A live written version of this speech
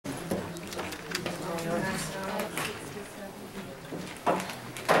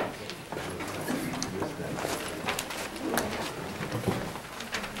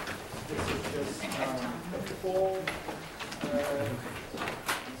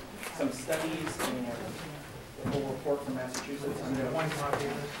some studies and the whole report from Massachusetts. I'm going to One copy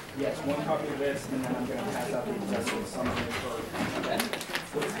of this? yes, one copy of this, and then I'm going to pass out the executive summary for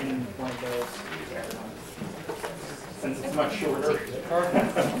what's in one of those. Since it's much shorter.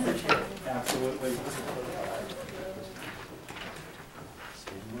 Absolutely.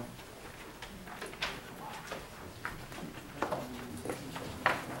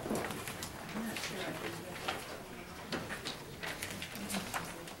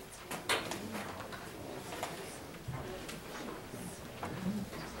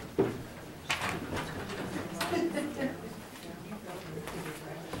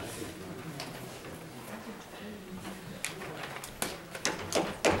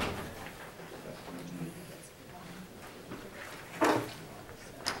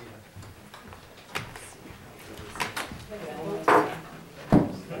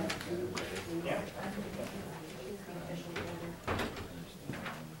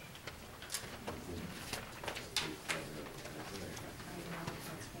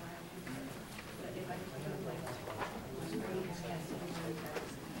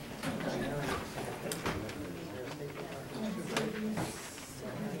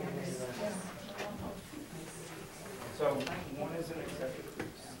 So one is an executive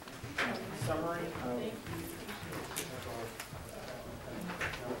summary of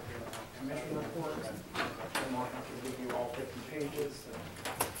commission report. I'm not going to give you all 50 pages.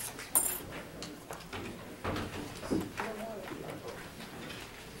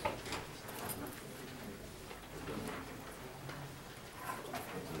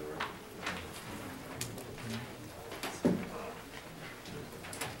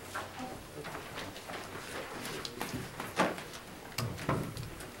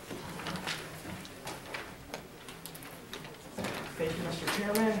 Thank you, Mr.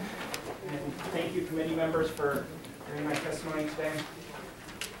 Chairman, and thank you, committee members, for hearing my testimony today.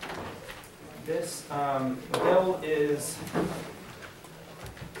 This bill is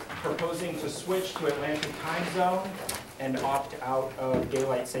proposing to switch to Atlantic time zone and opt out of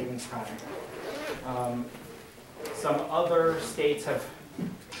daylight savings time. Some other states have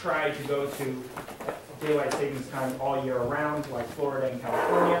tried to go to daylight savings time all year around, like Florida and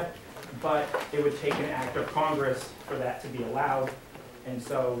California, but it would take an act of Congress for that to be allowed. And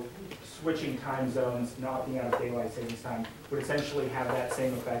so switching time zones and opting out of daylight savings time would essentially have that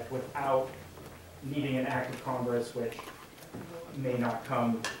same effect without needing an act of Congress, which may not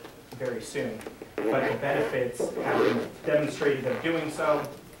come very soon. But the benefits have been demonstrated of doing so,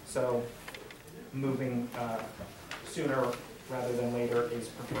 so moving sooner rather than later is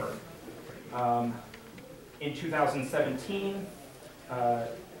preferred. In 2017,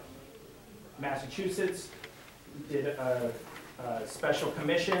 Massachusetts did a special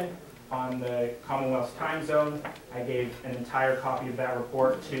commission on the Commonwealth's time zone. I gave an entire copy of that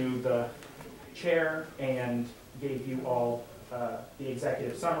report to the chair and gave you all the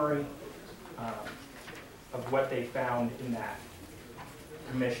executive summary of what they found in that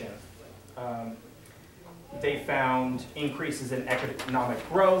commission. They found increases in economic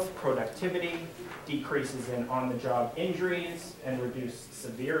growth, productivity, decreases in on-the-job injuries and reduced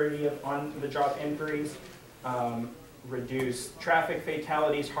severity of on-the-job injuries, reduced traffic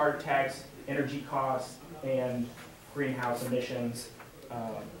fatalities, heart attacks, energy costs, and greenhouse emissions.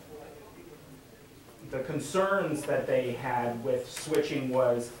 The concerns that they had with switching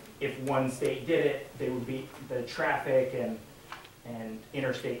was if one state did it, they would be the traffic and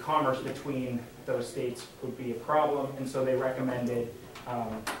interstate commerce between those states would be a problem, and so they recommended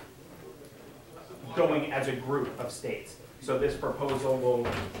going as a group of states. So this proposal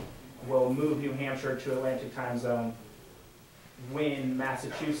will move New Hampshire to Atlantic time zone when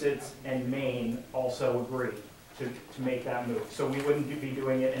Massachusetts and Maine also agree to make that move. So we wouldn't be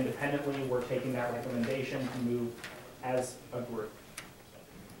doing it independently. We're taking that recommendation to move as a group.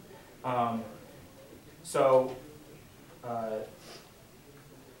 So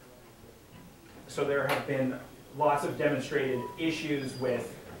there have been lots of demonstrated issues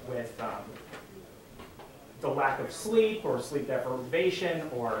with the lack of sleep or sleep deprivation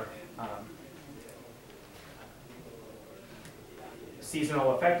or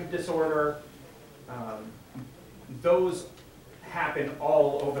seasonal affective disorder. Those happen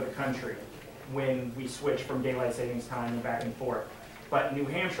all over the country when we switch from daylight savings time and back and forth. But New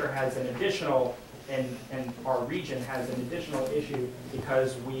Hampshire has an additional, and our region has an additional issue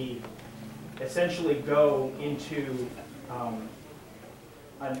because we essentially go into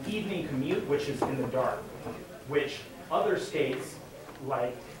an evening commute, which is in the dark, which other states,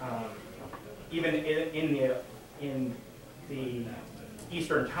 like even in the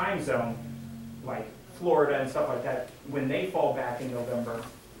Eastern time zone, like Florida and stuff like that, when they fall back in November,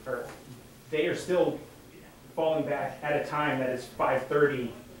 or they are still falling back at a time that is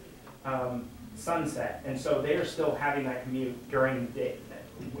 5:30 sunset, and so they are still having that commute during the day,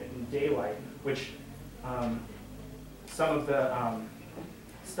 in daylight, which some of the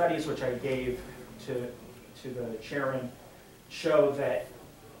studies which I gave to the chairman show that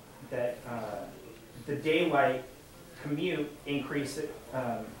the daylight commute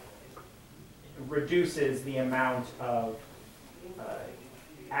reduces the amount of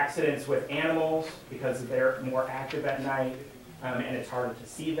accidents with animals because they're more active at night, and it's harder to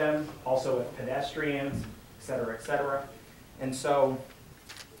see them, also with pedestrians, et cetera, et cetera. And so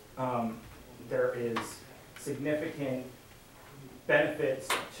there is significant benefits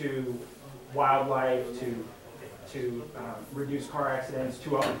to wildlife, to reduce car accidents,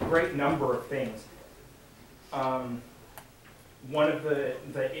 to a great number of things. One of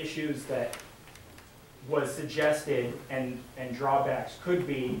the issues that was suggested and drawbacks could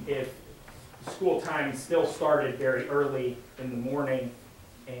be if school time still started very early in the morning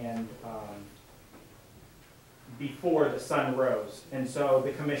and before the sun rose. And so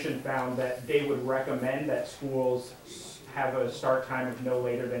the commission found that they would recommend that schools have a start time of no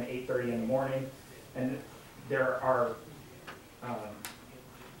later than 8:30 in the morning. And there are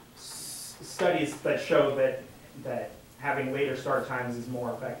studies that show that having later start times is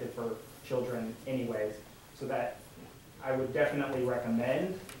more effective for children anyways. So that I would definitely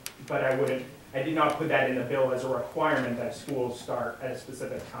recommend, but I did not put that in the bill as a requirement that schools start at a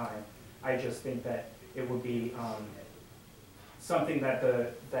specific time. I just think that it would be something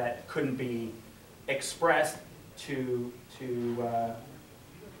that couldn't be expressed to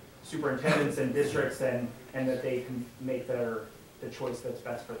superintendents and districts, and that they can make the choice that's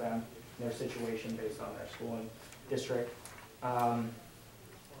best for them in their situation based on their schooling district.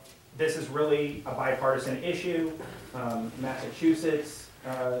 This is really a bipartisan issue. Massachusetts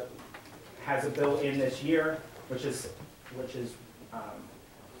has a bill in this year, which is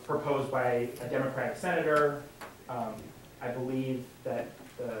proposed by a Democratic senator. I believe that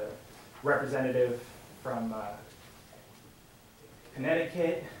the representative from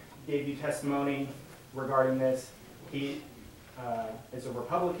Connecticut gave you testimony regarding this. He is a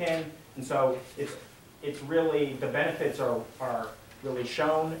Republican, and so it's really, the benefits are really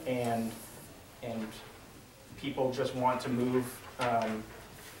shown, and people just want to move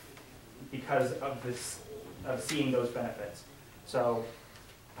because of seeing those benefits. So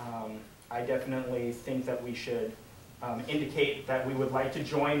I definitely think that we should indicate that we would like to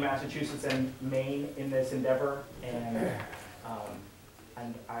join Massachusetts and Maine in this endeavor, and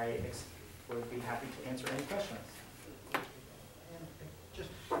I would be happy to answer any questions. Just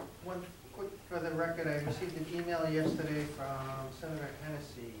one quick for the record, I received an email yesterday from Senator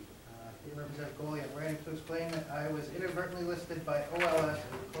Hennessy, Representative Goliath, writing to explain that I was inadvertently listed by OLS as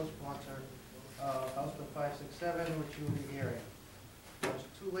a co-sponsor of House Bill 567, which you will be hearing. It was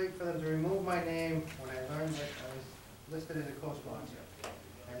too late for them to remove my name when I learned that I was listed as a co-sponsor.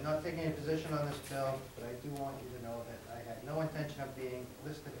 I'm not taking a position on this bill, but I do want you to know that I had no intention of being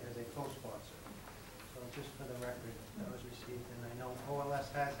listed as a co-sponsor. So just for the record, that was received, and I know OLS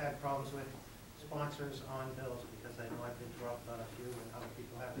has had problems with sponsors on bills, because I know I've been dropped on a few and other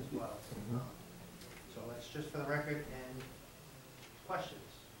people have as well. So that's just for the record. And questions?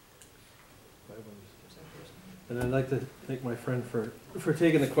 And I'd like to thank my friend for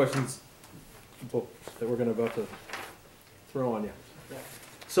taking the questions that we're about to throw on you. Yeah.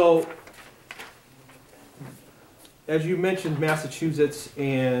 So, as you mentioned, Massachusetts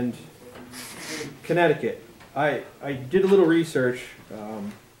and Connecticut, I did a little research,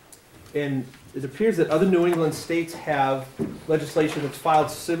 and it appears that other New England states have legislation that's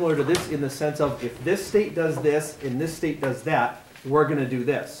filed similar to this, in the sense of, if this state does this and this state does that, we're going to do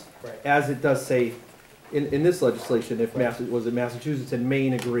this. Right. As it does say in this legislation, if Massachusetts and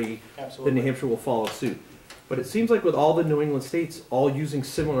Maine agree, Absolutely. then New Hampshire will follow suit. But it seems like with all the New England states all using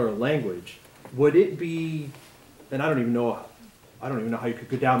similar language, would it be, and I don't even know how you could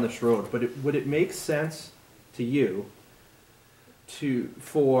go down this road, but would it make sense to you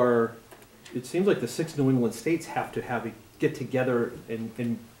it seems like the 6 New England states have to get together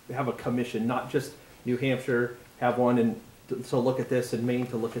and have a commission, not just New Hampshire have one and to look at this, and Maine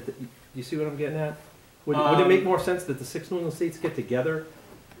to look at the, you see what I'm getting at? Would it make more sense that the 6 New England states get together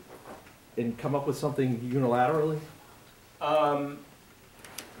and come up with something unilaterally? I'm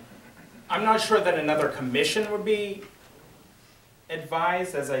not sure that another commission would be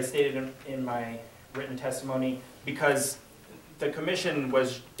advised, as I stated in my written testimony, because the commission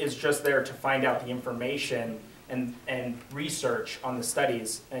is just there to find out the information and research on the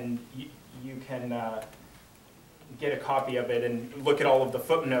studies, and you can get a copy of it and look at all of the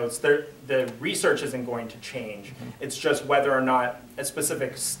footnotes, the research isn't going to change. It's just whether or not a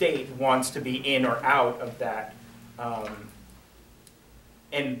specific state wants to be in or out of that.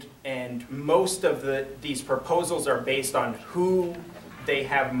 And most of these proposals are based on who they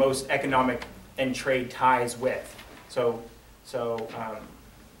have most economic and trade ties with. So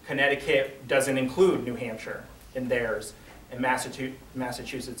Connecticut doesn't include New Hampshire in theirs, and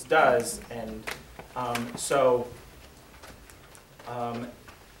Massachusetts does, and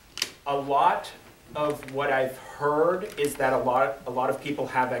a lot of what I've heard is that a lot of people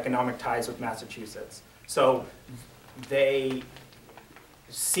have economic ties with Massachusetts. So they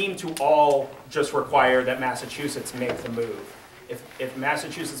seem to all just require that Massachusetts make the move. If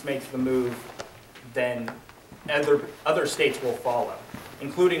Massachusetts makes the move, then other states will follow,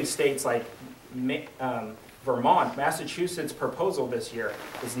 including states like Vermont. Massachusetts' proposal this year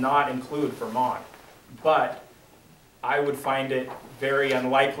does not include Vermont, but I would find it very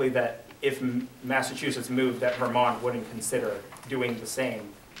unlikely that if Massachusetts moved, that Vermont wouldn't consider doing the same,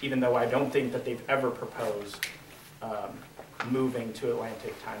 even though I don't think that they've ever proposed moving to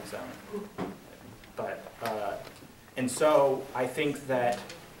Atlantic time zone. But, and so I think that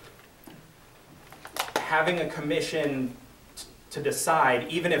having a commission to decide,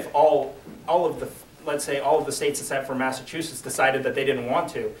 even if all of the, let's say all of the states except for Massachusetts decided that they didn't want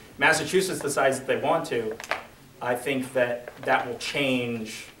to, Massachusetts decides that they want to, I think that that will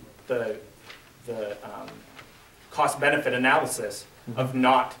change the cost-benefit analysis of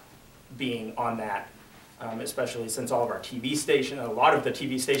not being on that, especially since all of our TV stations, a lot of the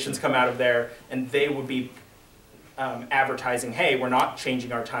TV stations come out of there, and they would be advertising, hey, we're not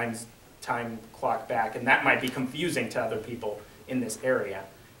changing our time clock back, and that might be confusing to other people in this area.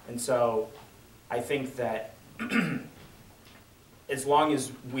 And so I think that as long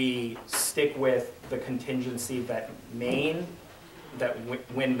as we stick with the contingency that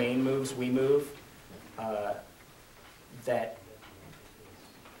when Maine moves, we move, that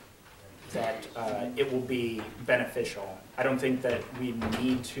it will be beneficial. I don't think that we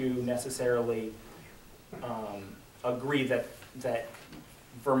need to necessarily agree that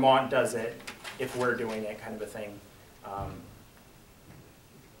Vermont does it if we're doing it, kind of a thing,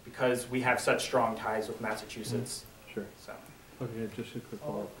 because we have such strong ties with Massachusetts. Sure. So. Okay, just a quick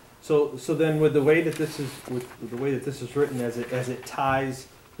follow-up. So then with the way that this is written, as it ties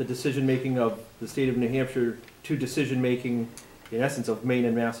the decision-making of the state of New Hampshire to decision-making, in essence, of Maine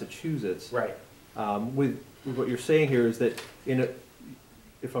and Massachusetts. Right. With what you're saying here is that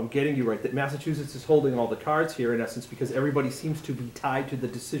if I'm getting you right, that Massachusetts is holding all the cards here, in essence, because everybody seems to be tied to the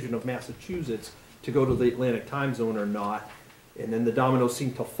decision of Massachusetts to go to the Atlantic time zone or not, and then the dominoes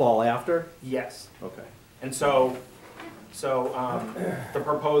seem to fall after? Yes. Okay. And so the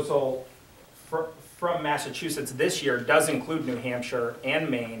proposal from Massachusetts this year does include New Hampshire and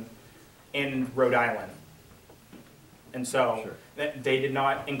Maine and Rhode Island. And so they did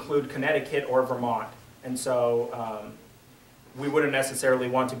not include Connecticut or Vermont. And so we wouldn't necessarily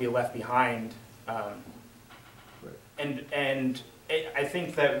want to be left behind. And I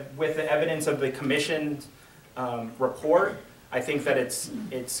think that with the evidence of the commission's report, I think that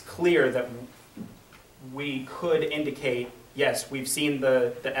it's clear that we could indicate, yes, we've seen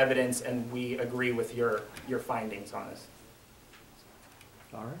the evidence and we agree with your findings on this.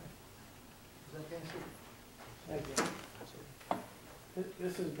 All right. Is that Nancy? Thank you.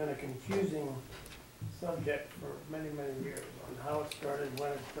 This has been a confusing subject for many, many years on how it started,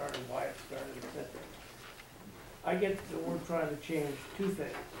 when it started, why it started, etc. I get that we're trying to change two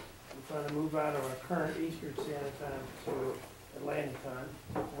things. We're trying to move out of our current Eastern Standard Time to Atlantic Time,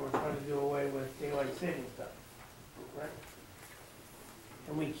 and we're trying to do away with daylight savings time, right?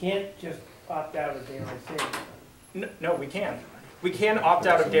 And we can't just opt out of daylight savings time. No, we can. We can opt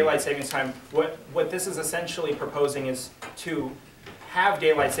out of daylight savings time. What this is essentially proposing is to have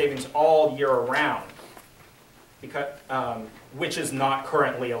daylight savings all year around, because which is not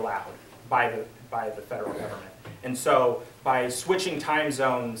currently allowed by the federal government. And so by switching time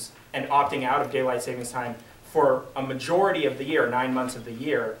zones and opting out of daylight savings time for a majority of the year, 9 months of the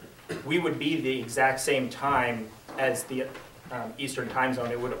year, we would be the exact same time as the Eastern time zone.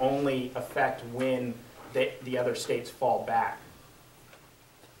 It would only affect when the other states fall back.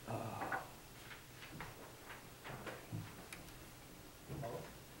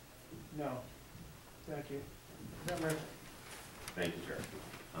 No. Thank you. Is that Mercer? Thank you, Chair.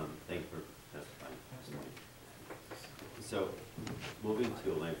 Thank you for testifying this morning. So, moving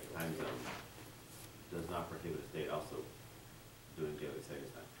to Atlantic time zone does not prohibit a state also doing daylight savings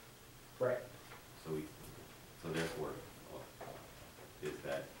time. Right. So therefore, is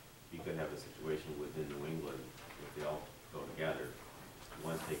that you could have a situation within New England with if they all go together,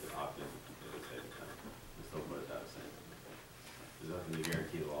 once they could opt in to daylight savings time, and still put it out the same. There's nothing to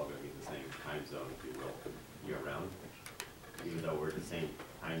guarantee they're all gonna be in the same time zone, if you will, year round, even though we're in the same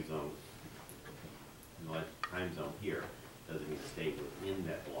time zone, time zone here, doesn't mean the state within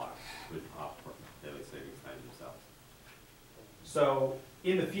that block would opt for daylight savings time themselves. So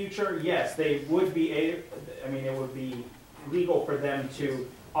in the future, yes, they would be, it would be legal for them to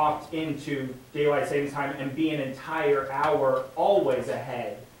opt into daylight savings time and be an entire hour always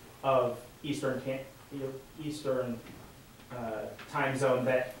ahead of Eastern time zone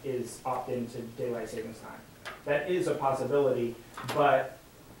that is opt into daylight savings time. That is a possibility, but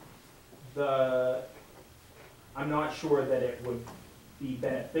I'm not sure that it would be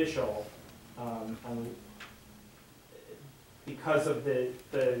beneficial because of the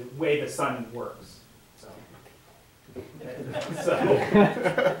way the sun works. So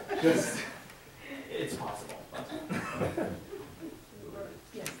just, it's possible.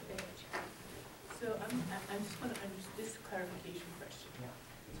 Yes, thank you. So I just want to understand this clarification question. Yeah.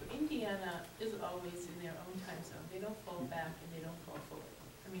 So Indiana is always in their own time zone. They don't fall back and they don't fall forward.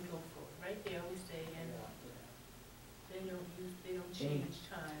 Go forward, right? They always stay in. They don't change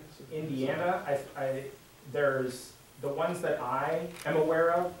times. Indiana, there's the ones that I am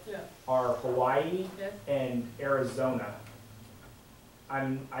aware of Yeah. are Hawaii Yeah. and Arizona.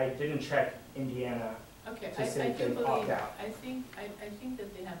 I didn't check Indiana. Okay, To I say do they believe, opt out. I think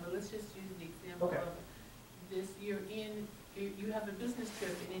that they have, but let's just use the example Okay. of this, you have a business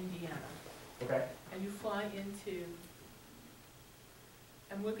trip in Indiana, Okay. and you fly into,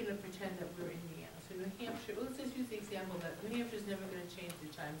 and we're gonna pretend that we're in Indiana, so New Hampshire, let's just use the example that New Hampshire's never gonna change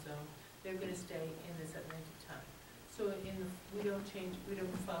their time zone, they're gonna stay in this Atlantic time. So we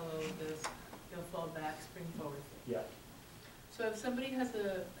don't follow this, fall back, spring forward thing. Yeah. So if somebody has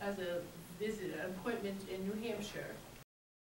a visit, an appointment in New Hampshire,